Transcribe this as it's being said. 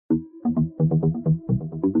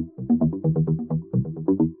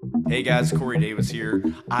Hey guys, Corey Davis here.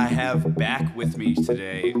 I have back with me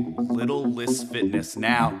today Little Liz Fitness,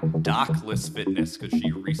 now Doc Liz Fitness, because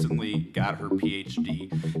she recently got her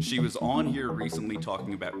PhD. She was on here recently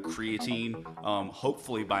talking about creatine.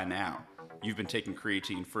 Hopefully by now you've been taking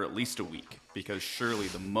creatine for at least a week, because surely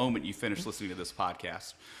the moment you finish listening to this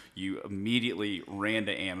podcast, you immediately ran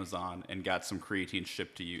to Amazon and got some creatine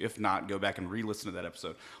shipped to you. If not, go back and re-listen to that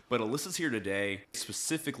episode. But Alyssa's here today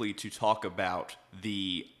specifically to talk about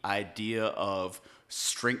the idea of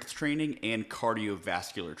strength training and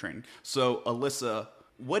cardiovascular training. So Alyssa,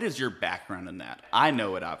 what is your background in that? I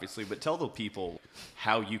know it obviously, but tell the people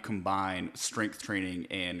how you combine strength training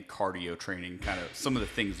and cardio training, kind of some of the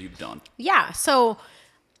things you've done. Yeah, so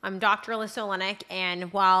I'm Dr. Alyssa Olenek,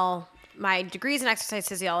 and while my degrees in exercise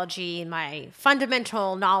physiology, my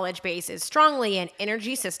fundamental knowledge base is strongly in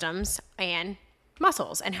energy systems and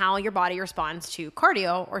muscles and how your body responds to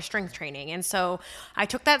cardio or strength training. And so I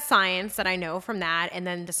took that science that I know from that, and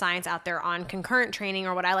then the science out there on concurrent training,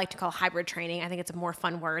 or what I like to call hybrid training. I think it's a more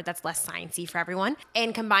fun word that's less sciencey for everyone,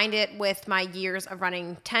 and combined it with my years of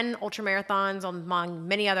running 10 ultra marathons among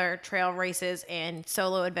many other trail races and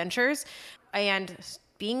solo adventures, and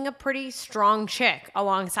being a pretty strong chick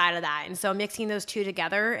alongside of that. And so mixing those two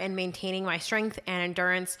together and maintaining my strength and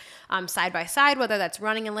endurance side by side, whether that's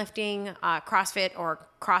running and lifting, CrossFit or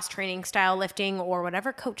cross-training style lifting, or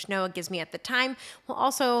whatever Coach Noah gives me at the time, while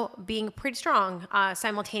also being pretty strong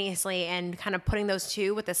simultaneously, and kind of putting those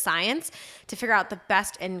two with the science to figure out the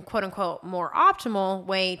best and quote-unquote more optimal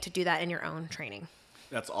way to do that in your own training.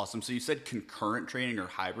 That's awesome. So you said concurrent training or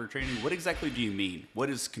hybrid training. What exactly do you mean? What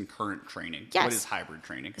is concurrent training? Yes. What is hybrid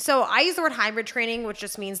training? So I use the word hybrid training, which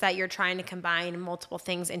just means that you're trying to combine multiple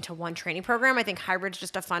things into one training program. I think hybrid is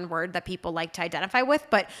just a fun word that people like to identify with,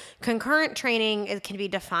 but concurrent training, it can be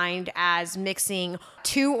defined as mixing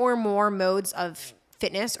two or more modes of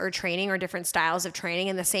fitness or training or different styles of training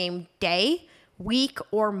in the same day, week,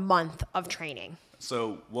 or month of training.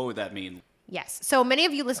 So what would that mean? Yes. So many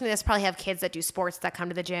of you listening to this probably have kids that do sports that come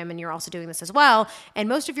to the gym, and you're also doing this as well. And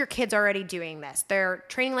most of your kids are already doing this. They're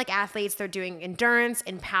training like athletes. They're doing endurance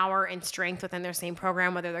and power and strength within their same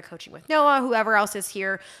program, whether they're coaching with Noah, whoever else is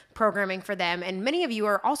here programming for them. And many of you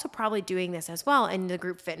are also probably doing this as well in the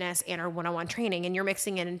group fitness and or one-on-one training. And you're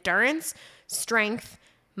mixing in endurance, strength,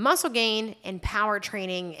 muscle gain, and power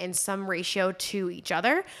training in some ratio to each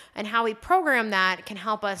other. And how we program that can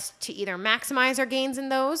help us to either maximize our gains in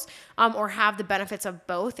those or have the benefits of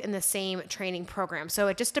both in the same training program. So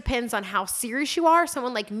it just depends on how serious you are.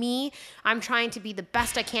 Someone like me, I'm trying to be the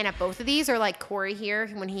best I can at both of these, or like Corey here,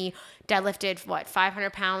 when he deadlifted,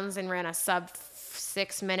 500 pounds and ran a sub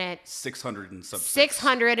 6 minute 600 and sub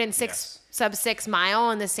 606 yes. sub 6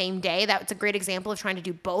 mile in the same day. That's a great example of trying to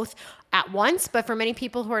do both at once. But for many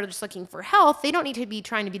people who are just looking for health, they don't need to be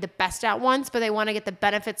trying to be the best at once, but they want to get the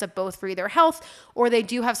benefits of both for either health, or they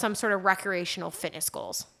do have some sort of recreational fitness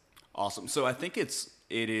goals. Awesome. So I think it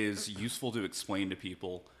is useful to explain to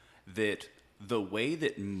people that the way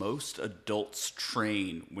that most adults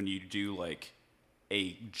train when you do like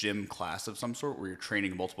a gym class of some sort where you're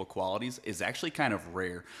training multiple qualities is actually kind of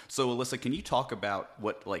rare. So Alyssa, can you talk about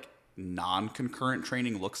what like non-concurrent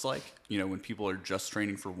training looks like? You know, when people are just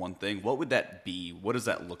training for one thing, what would that be? What does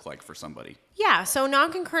that look like for somebody? Yeah, so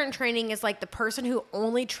non-concurrent training is like the person who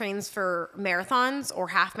only trains for marathons or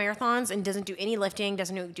half marathons and doesn't do any lifting,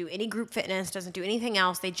 doesn't do any group fitness, doesn't do anything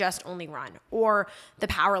else. They just only run. Or the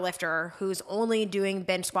power lifter who's only doing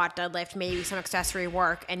bench, squat, deadlift, maybe some accessory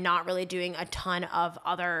work, and not really doing a ton of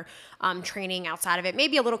other training outside of it.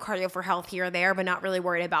 Maybe a little cardio for health here or there, but not really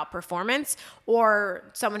worried about performance. Or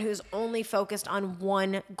someone who's only focused on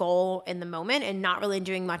one goal in the moment and not really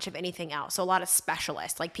doing much of anything else. So a lot of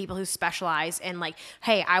specialists, like people who specialize in like,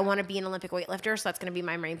 hey, I want to be an Olympic weightlifter, so that's going to be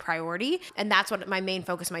my main priority. And that's what my main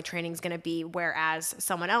focus of my training is going to be. Whereas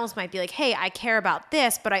someone else might be like, hey, I care about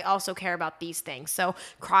this, but I also care about these things. So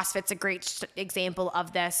CrossFit's a great example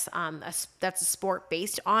of this. That's a sport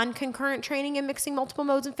based on concurrent training and mixing multiple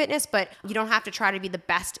modes of fitness, but you don't have to try to be the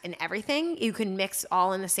best in everything. You can mix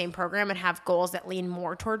all in the same program and have goals that lean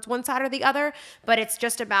more towards one side or the other, but it's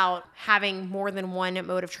just about having more than one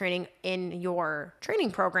mode of training in your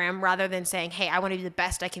training program rather than saying, hey, I want to be the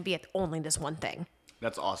best I can be at only this one thing.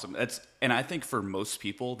 That's awesome. And I think for most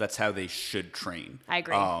people, that's how they should train. I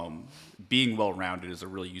agree. Being well-rounded is a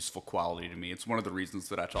really useful quality to me. It's one of the reasons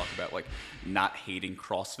that I talk about like not hating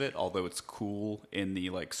CrossFit, although it's cool in the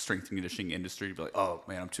like strength and conditioning industry to be like, oh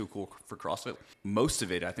man, I'm too cool for CrossFit. Most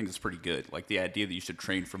of it, I think, is pretty good. Like the idea that you should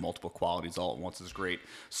train for multiple qualities all at once is great.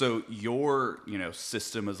 So your,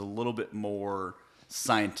 system is a little bit more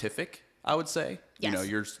scientific, I would say. Yes. You know,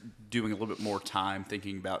 you're doing a little bit more time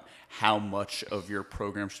thinking about how much of your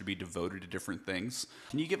program should be devoted to different things.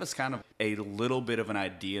 Can you give us kind of a little bit of an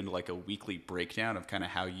idea into like a weekly breakdown of kind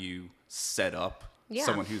of how you set up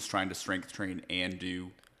someone who's trying to strength train and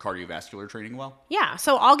do cardiovascular training well? Yeah.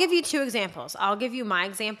 So I'll give you 2 examples. I'll give you my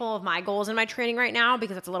example of my goals in my training right now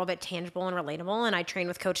because it's a little bit tangible and relatable, and I train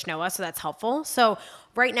with Coach Noah, so that's helpful. So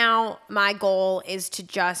right now, my goal is to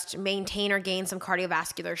just maintain or gain some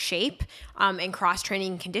cardiovascular shape and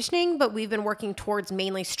cross-training and conditioning, but we've been working towards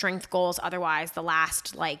mainly strength goals otherwise the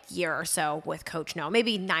last year or so with Coach Noah,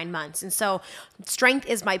 maybe 9 months. And so strength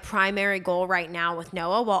is my primary goal right now with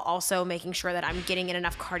Noah, while also making sure that I'm getting in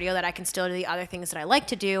enough cardio that I can still do the other things that I like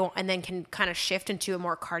to do, and then can kind of shift into a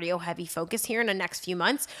more cardio-heavy focus here in the next few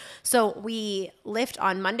months. So we lift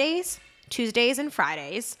on Mondays, Tuesdays, and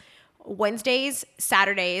Fridays. Wednesdays,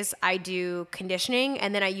 Saturdays, I do conditioning,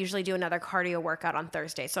 and then I usually do another cardio workout on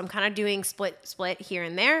Thursday. So I'm kind of doing split here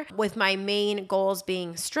and there, with my main goals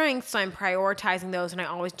being strength. So I'm prioritizing those, and I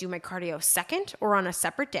always do my cardio second or on a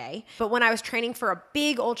separate day. But when I was training for a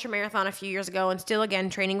big ultra marathon a few years ago, and still again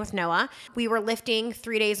training with Noah, we were lifting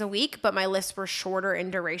 3 days a week, but my lifts were shorter in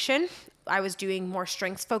duration. I was doing more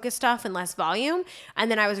strength focused stuff and less volume.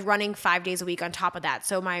 And then I was running 5 days a week on top of that.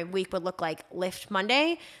 So my week would look like lift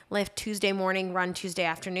Monday, lift Tuesday morning, run Tuesday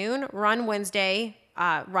afternoon, run Wednesday,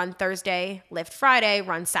 run Thursday, lift Friday,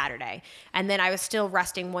 run Saturday. And then I was still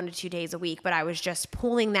resting 1 to 2 days a week, but I was just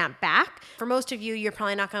pulling that back. For most of you, you're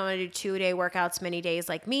probably not going to do 2-day workouts many days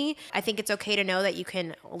like me. I think it's okay to know that you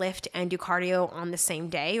can lift and do cardio on the same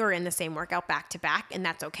day or in the same workout back to back, and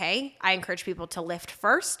that's okay. I encourage people to lift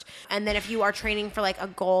first. And then if you are training for a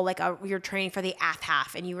goal, you're training for the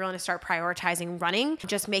half, and you really want to start prioritizing running,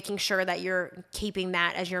 just making sure that you're keeping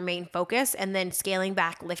that as your main focus, and then scaling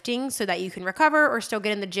back lifting so that you can recover or still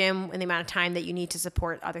get in the gym in the amount of time that you need to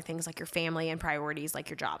support other things like your family and priorities like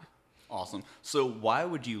your job. Awesome. So why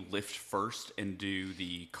would you lift first and do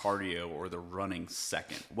the cardio or the running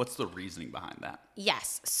second? What's the reasoning behind that?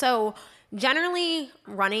 Yes. So generally,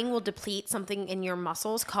 running will deplete something in your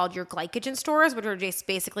muscles called your glycogen stores, which are just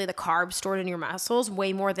basically the carbs stored in your muscles,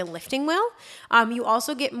 way more than lifting will. You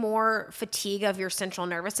also get more fatigue of your central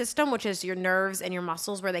nervous system, which is your nerves and your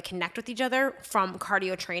muscles where they connect with each other from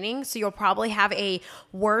cardio training. So you'll probably have a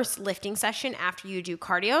worse lifting session after you do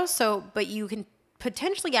cardio. But you can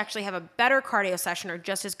potentially actually have a better cardio session or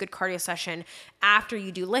just as good cardio session after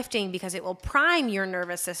you do lifting, because it will prime your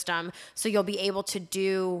nervous system. So you'll be able to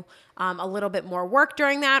do a little bit more work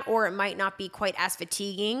during that, or it might not be quite as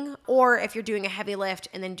fatiguing. Or if you're doing a heavy lift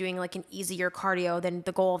and then doing an easier cardio, then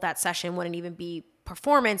the goal of that session wouldn't even be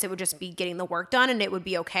performance. It would just be getting the work done, and it would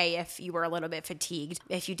be okay if you were a little bit fatigued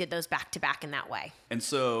if you did those back to back in that way. And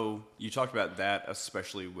so you talked about that,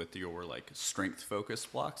 especially with your strength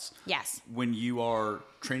focused blocks. Yes. When you are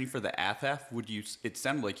training for the half, it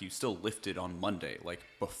sounded like you still lifted on Monday,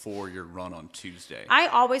 before your run on Tuesday. I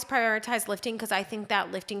always prioritize lifting because I think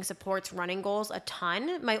that lifting supports running goals a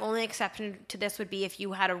ton. My only exception to this would be if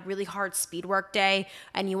you had a really hard speed work day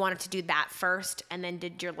and you wanted to do that first and then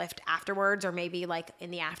did your lift afterwards, or maybe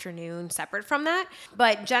in the afternoon separate from that.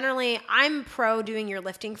 But generally, I'm pro doing your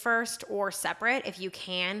lifting first or separate if you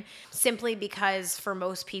can, simply because for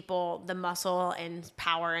most people, the muscle and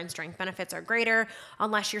power and strength benefits are greater,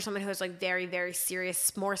 unless you're someone who has very, very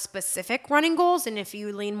serious, more specific running goals. And if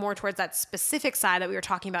you lean more towards that specific side that we were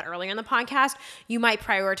talking about earlier in the podcast, you might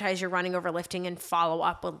prioritize your running over lifting and follow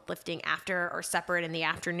up with lifting after or separate in the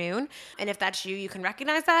afternoon. And if that's you can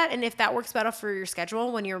recognize that. And if that works better for your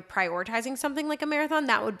schedule when you're prioritizing something like a marathon,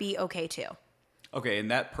 that would be okay too. Okay,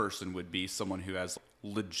 and that person would be someone who has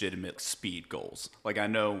legitimate speed goals. I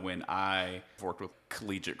know when I've worked with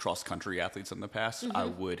collegiate cross-country athletes in the past, I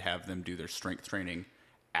would have them do their strength training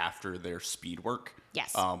after their speed work.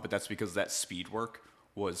 Yes. But that's because that speed work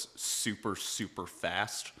was super, super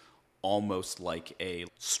fast, almost like a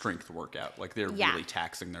strength workout. They're really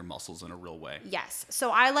taxing their muscles in a real way. Yes. So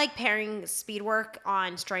I like pairing speed work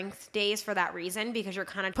on strength days for that reason, because you're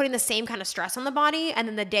kind of putting the same kind of stress on the body, and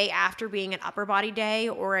then the day after being an upper body day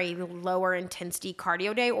or a lower intensity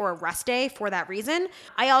cardio day or a rest day for that reason.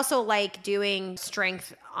 I also like doing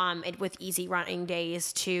strength with easy running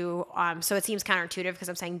days too. So it seems counterintuitive because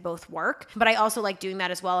I'm saying both work, but I also like doing that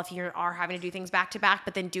as well if you are having to do things back to back,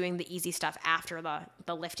 but then doing the easy stuff after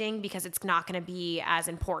the lifting, because it's not going to be as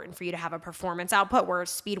important for you to have a performance output, where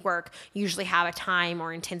speed work usually have a time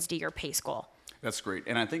or intensity or pace goal. That's great.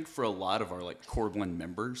 And I think for a lot of our Core Blend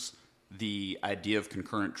members, the idea of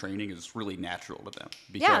concurrent training is really natural to them.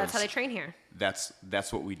 Because that's how they train here. That's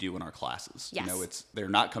what we do in our classes. Yes. They're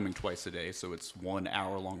not coming twice a day, so it's 1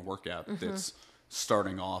 hour long workout that's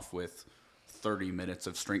starting off with 30 minutes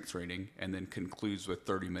of strength training and then concludes with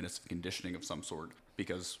 30 minutes of conditioning of some sort,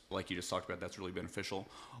 because like you just talked about, that's really beneficial.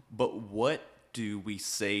 But what do we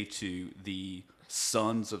say to the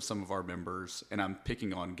sons of some of our members, and I'm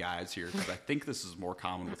picking on guys here because I think this is more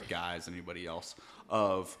common with guys than anybody else,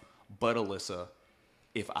 but Alyssa,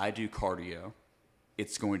 if I do cardio,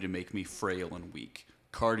 it's going to make me frail and weak.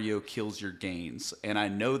 Cardio kills your gains. And I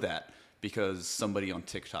know that because somebody on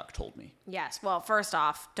TikTok told me. Yes. Well, first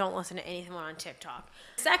off, don't listen to anything on TikTok.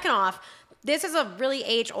 Second off, this is a really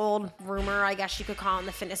age-old rumor, I guess you could call it, in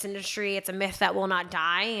the fitness industry. It's a myth that will not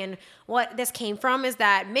die. And what this came from is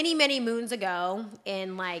that many, many moons ago,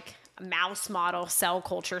 in like a mouse model cell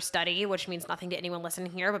culture study, which means nothing to anyone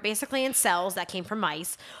listening here, but basically in cells that came from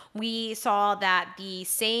mice, we saw that the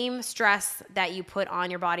same stress that you put on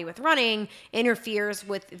your body with running interferes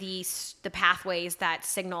with the pathways that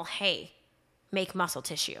signal, hey, make muscle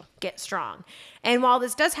tissue, get strong. And while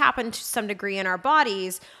this does happen to some degree in our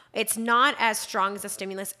bodies, it's not as strong as a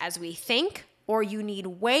stimulus as we think, or you need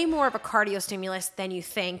way more of a cardio stimulus than you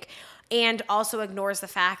think, and also ignores the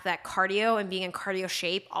fact that cardio and being in cardio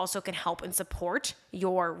shape also can help and support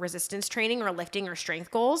your resistance training or lifting or strength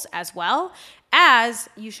goals, as well as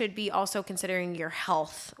you should be also considering your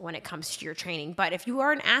health when it comes to your training. But if you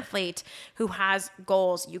are an athlete who has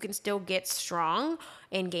goals, you can still get strong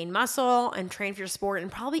and gain muscle and train for your sport and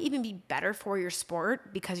probably even be better for your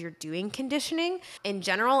sport because you're doing conditioning in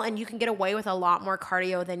general, and you can get away with a lot more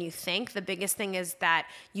cardio than you think. The biggest thing is that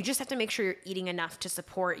you just have to make sure you're eating enough to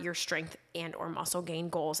support your strength and or muscle gain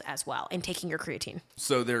goals as well, and taking your creatine.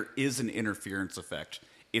 So there is an interference effect.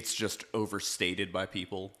 It's just overstated by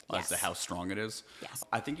people as to how strong it is. Yes.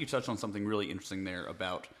 I think you touched on something really interesting there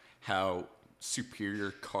about how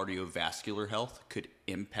superior cardiovascular health could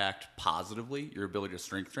impact positively your ability to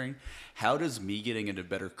strength train. How does me getting into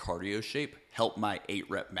better cardio shape help my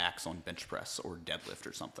 8-rep max on bench press or deadlift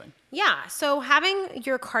or something? Yeah, so having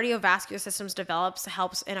your cardiovascular systems develops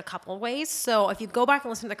helps in a couple of ways. So if you go back and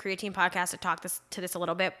listen to the creatine podcast, I talked to this a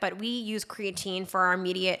little bit, but we use creatine for our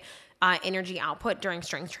immediate energy output during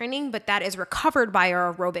strength training, but that is recovered by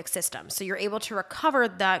our aerobic system. So you're able to recover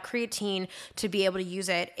the creatine to be able to use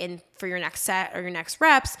it for your next set or your next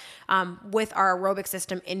reps with our aerobic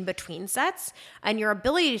system in between sets. And your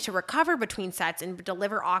ability to recover between sets and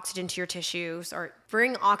deliver oxygen to your tissues, or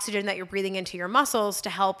bring oxygen that you're breathing into your muscles to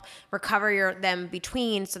help recover them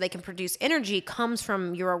between so they can produce energy, comes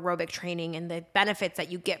from your aerobic training and the benefits that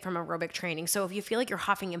you get from aerobic training. So if you feel like you're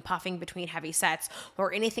huffing and puffing between heavy sets,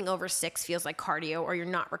 or anything over 6 feels like cardio, or you're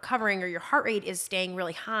not recovering, or your heart rate is staying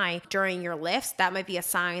really high during your lifts, that might be a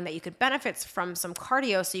sign that you could benefit from some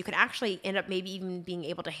cardio, so you could actually end up maybe even being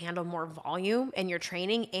able to handle more volume in your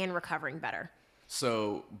training and recovering better.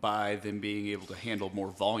 So by them being able to handle more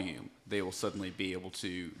volume, they will suddenly be able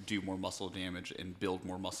to do more muscle damage and build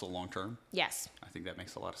more muscle long term? Yes. I think that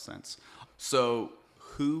makes a lot of sense. So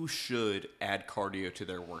who should add cardio to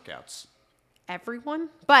their workouts? Everyone,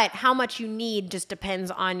 but how much you need just depends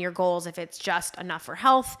on your goals. If it's just enough for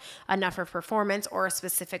health, enough for performance, or a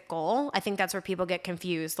specific goal. I think that's where people get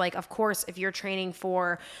confused. Like, of course, if you're training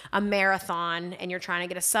for a marathon and you're trying to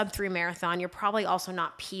get a sub-3 marathon, you're probably also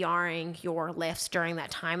not PRing your lifts during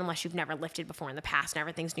that time unless you've never lifted before in the past and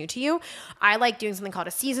everything's new to you. I like doing something called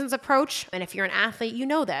a seasons approach. And if you're an athlete, you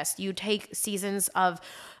know this. You take seasons of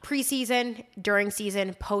preseason, during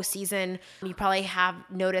season, postseason. You probably have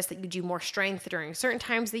noticed that you do more strength during certain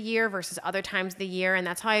times of the year versus other times of the year. And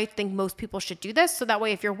that's how I think most people should do this. So that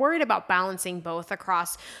way, if you're worried about balancing both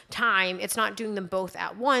across time, it's not doing them both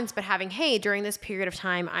at once, but having, hey, during this period of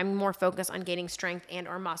time, I'm more focused on gaining strength and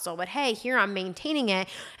or muscle. But hey, here I'm maintaining it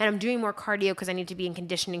and I'm doing more cardio because I need to be in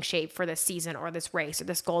conditioning shape for this season or this race or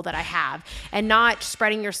this goal that I have. And not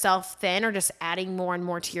spreading yourself thin or just adding more and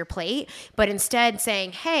more to your plate, but instead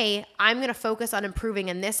saying, hey, I'm going to focus on improving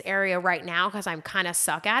in this area right now because I'm kind of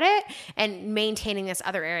suck at it, and maintaining this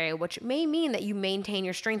other area, which may mean that you maintain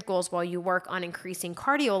your strength goals while you work on increasing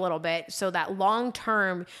cardio a little bit, so that long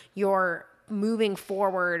term you're moving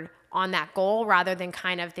forward on that goal rather than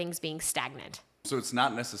kind of things being stagnant. So it's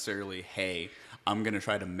not necessarily, hey, I'm going to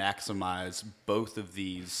try to maximize both of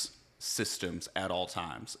these systems at all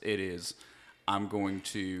times. It is, I'm going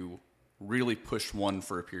to really push one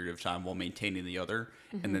for a period of time while maintaining the other,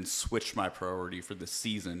 and then switch my priority for the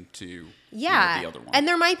season to the other one. And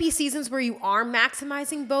there might be seasons where you are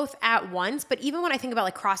maximizing both at once, but even when I think about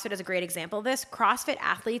like CrossFit as a great example of this, CrossFit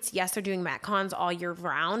athletes, yes, they're doing Metcons all year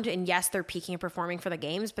round, and yes, they're peaking and performing for the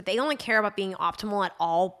games, but they only care about being optimal at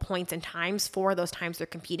all points and times for those times they're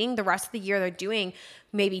competing. The rest of the year they're doing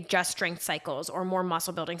maybe just strength cycles or more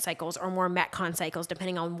muscle building cycles or more Metcon cycles,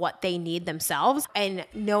 depending on what they need themselves. And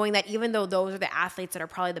knowing that even though those are the athletes that are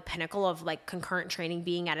probably the pinnacle of like concurrent training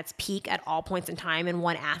being at its peak at all points in time in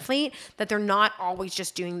one athlete, that they're not always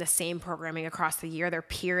just doing the same programming across the year. They're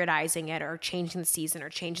periodizing it or changing the season or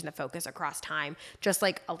changing the focus across time, just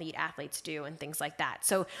like elite athletes do and things like that.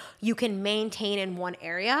 So you can maintain in one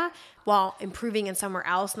area while improving in somewhere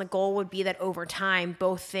else. And the goal would be that over time,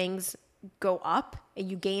 both things go up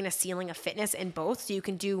and you gain a ceiling of fitness in both, so you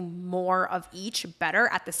can do more of each better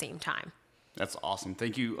at the same time. That's awesome.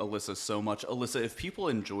 Thank you, Alyssa, so much. Alyssa, if people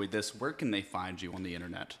enjoyed this, where can they find you on the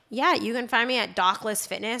internet? Yeah, you can find me at Dockless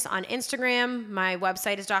Fitness on Instagram. My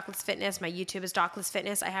website is Dockless Fitness. My YouTube is Dockless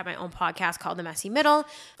Fitness. I have my own podcast called The Messy Middle.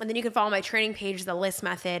 And then you can follow my training page, The List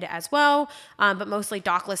Method, as well. But mostly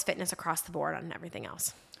Dockless Fitness across the board on everything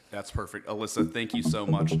else. That's perfect. Alyssa, thank you so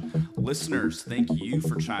much. Listeners, thank you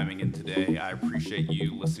for chiming in today. I appreciate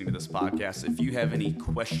you listening to this podcast. If you have any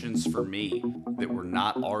questions for me that were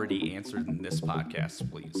not already answered in this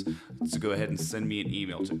podcast, please. So go ahead and send me an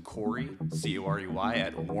email to Corey, C-O-R-E-Y,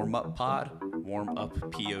 at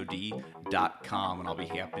warmuppod.com, and I'll be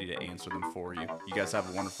happy to answer them for you. You guys have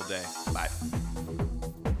a wonderful day. Bye.